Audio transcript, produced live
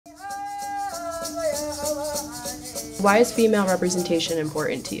Why is female representation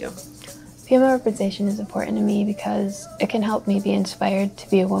important to you? Female representation is important to me because it can help me be inspired to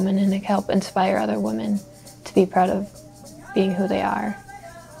be a woman, and it can help inspire other women to be proud of being who they are.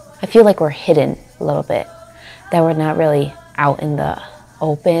 I feel like we're hidden a little bit, that we're not really out in the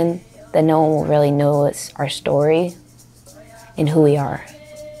open, that no one will really know our story and who we are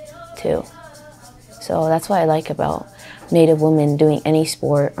too. So that's what I like about Native women doing any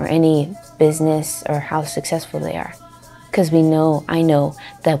sport or any business or how successful they are. Because I know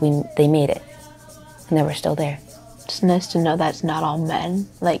that they made it and that we're still there. It's nice to know that it's not all men.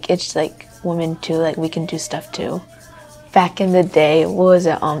 Like, it's like women too, like we can do stuff too. Back in the day, what was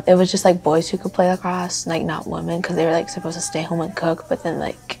it? It was just like boys who could play lacrosse, like not women, because they were like supposed to stay home and cook, but then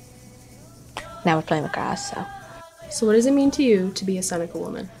like, now we're playing lacrosse, so. So what does it mean to you to be a Seneca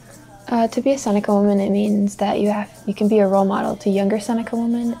woman? To be a Seneca woman, it means that you can be a role model to younger Seneca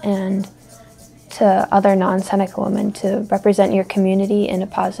women and to other non-Seneca women to represent your community in a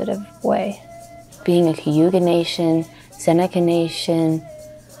positive way. Being a Cayuga Nation, Seneca Nation,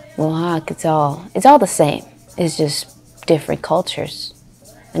 Mohawk, it's all the same. It's just different cultures.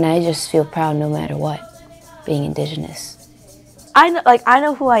 And I just feel proud no matter what, being indigenous. I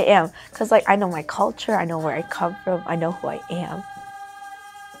know who I am, because like I know my culture, I know where I come from, I know who I am.